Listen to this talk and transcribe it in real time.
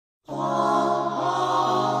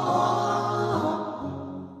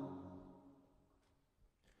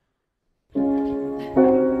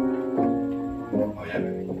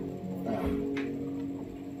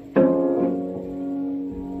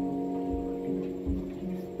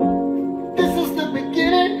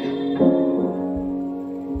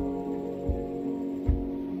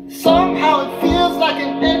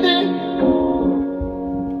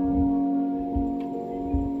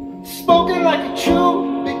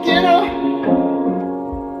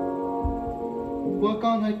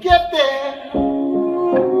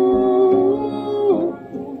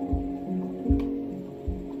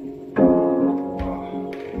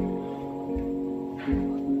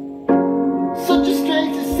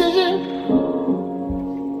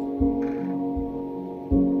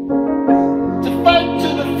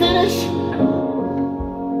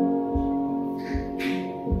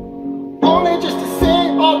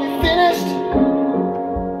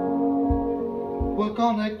we're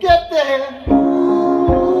gonna get there.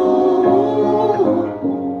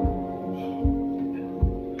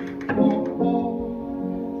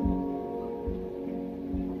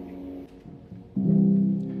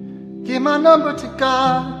 Give my number to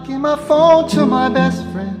God, give my phone to my best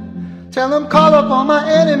friend. Tell him call up all my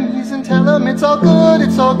enemies and tell him it's all good,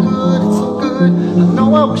 it's all good, it's all good. I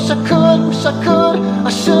know I wish I could, I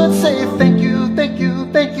should say thank you, thank you,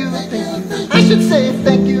 thank you, thank you. I should say